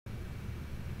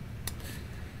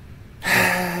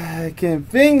can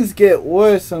things get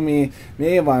worse for me?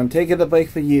 Maybe when I'm taking a break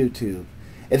for YouTube.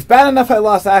 It's bad enough I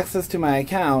lost access to my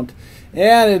account,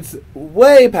 and it's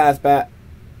way past bad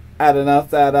enough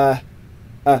that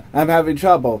I'm having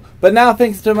trouble. But now,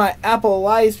 thanks to my Apple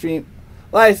Livestream,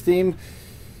 I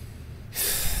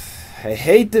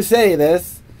hate to say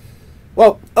this.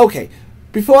 Well, okay.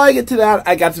 Before I get to that,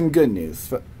 I got some good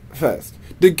news first.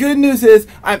 The good news is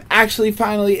I'm actually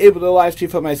finally able to live stream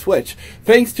from my Switch.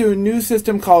 Thanks to a new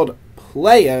system called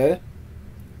Player.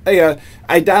 I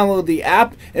downloaded the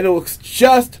app and it works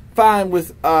just fine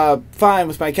with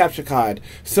my capture card.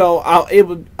 So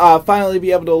I'll finally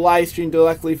be able to live stream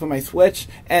directly from my Switch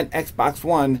and Xbox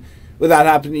One without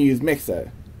having to use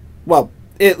Mixer. Well,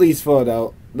 at least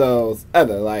for those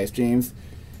other live streams.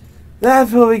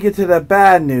 That's where we get to the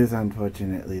bad news,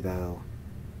 unfortunately, though.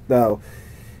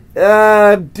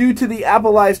 Due to the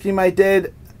Apple live stream I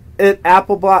did,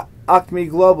 Apple blocked me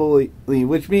globally,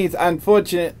 which means,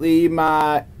 unfortunately,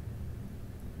 my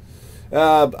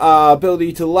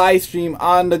ability to live stream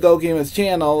on the Go Gamers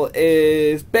channel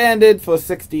is banned for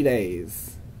 60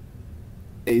 days.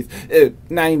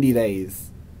 90 days.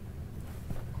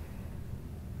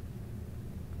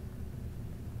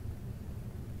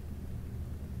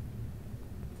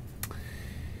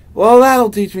 Well, that'll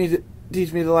teach me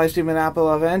to live stream an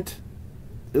Apple event.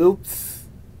 Oops.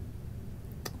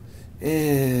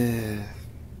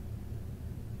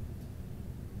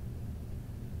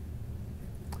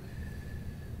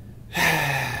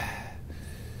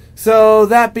 So,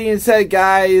 that being said,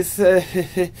 guys,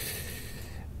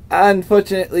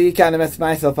 unfortunately, kind of messed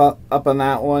myself up on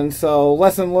that one. So,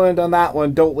 lesson learned on that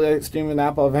one, don't live stream an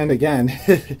Apple event again.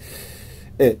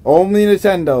 Only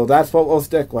Nintendo, that's what we'll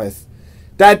stick with.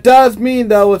 That does mean,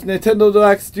 though, if Nintendo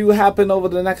Directs do happen over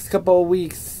the next couple of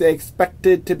weeks, they're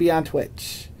expected to be on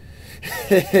Twitch.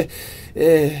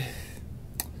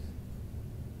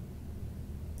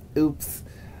 Oops.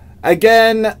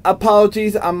 Again,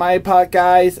 apologies on my part,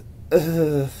 guys.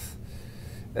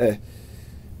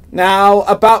 Now,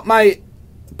 about me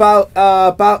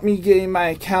getting my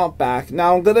account back.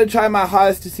 Now, I'm gonna try my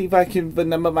hardest to see if I can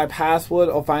remember my password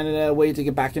or find a way to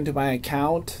get back into my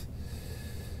account.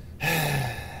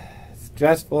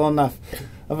 Stressful enough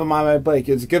of a my break.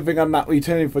 It's a good thing I'm not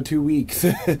returning for 2 weeks.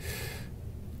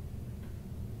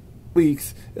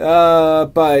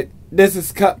 But this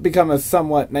has become a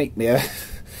somewhat nightmare.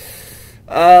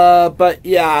 But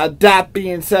yeah, that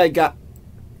being said,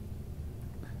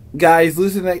 guys,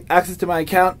 losing access to my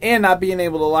account and not being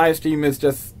able to live stream is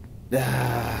just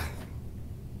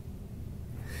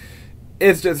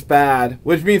it's just bad,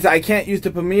 which means I can't use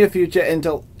the Premiere feature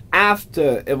until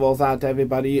after it rolls out to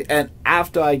everybody and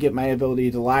after I get my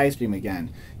ability to live stream again.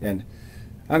 And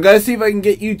I'm gonna see if I can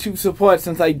get YouTube support,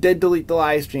 since I did delete the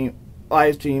live stream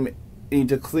need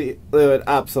to clear it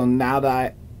up, so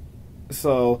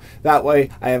that way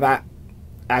I have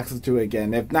access to it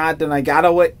again. If not, then I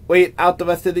gotta wait out the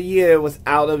rest of the year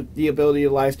without the ability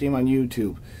to live stream on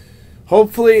YouTube.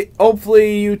 Hopefully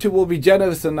YouTube will be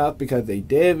generous enough, because they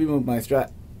did remove my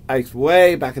strikes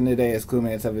way back in the day as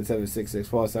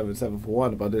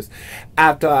Clueman776647741 about this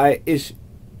after I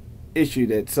issued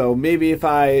it. So maybe if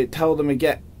I tell them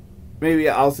again, maybe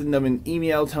I'll send them an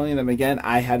email telling them again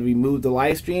I had removed the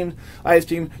live stream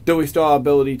to restore our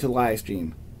ability to live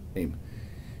stream.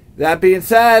 That being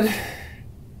said,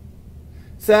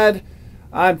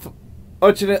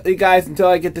 unfortunately, guys, until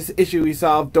I get this issue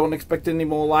resolved, don't expect any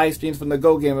more live streams from the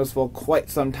Go Gamers for quite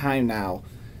some time now.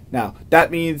 Now,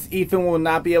 that means Ethan will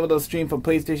not be able to stream from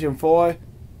PlayStation 4,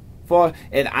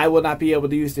 and I will not be able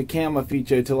to use the camera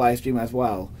feature to live stream as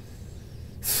well.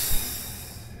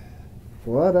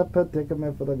 What a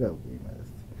predicament for the Go Gamers.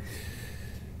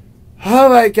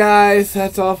 Alright, guys,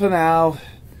 that's all for now.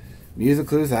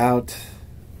 MusicClues out.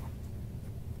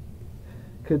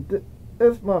 Could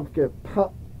this month could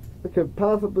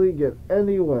possibly get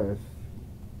any worse?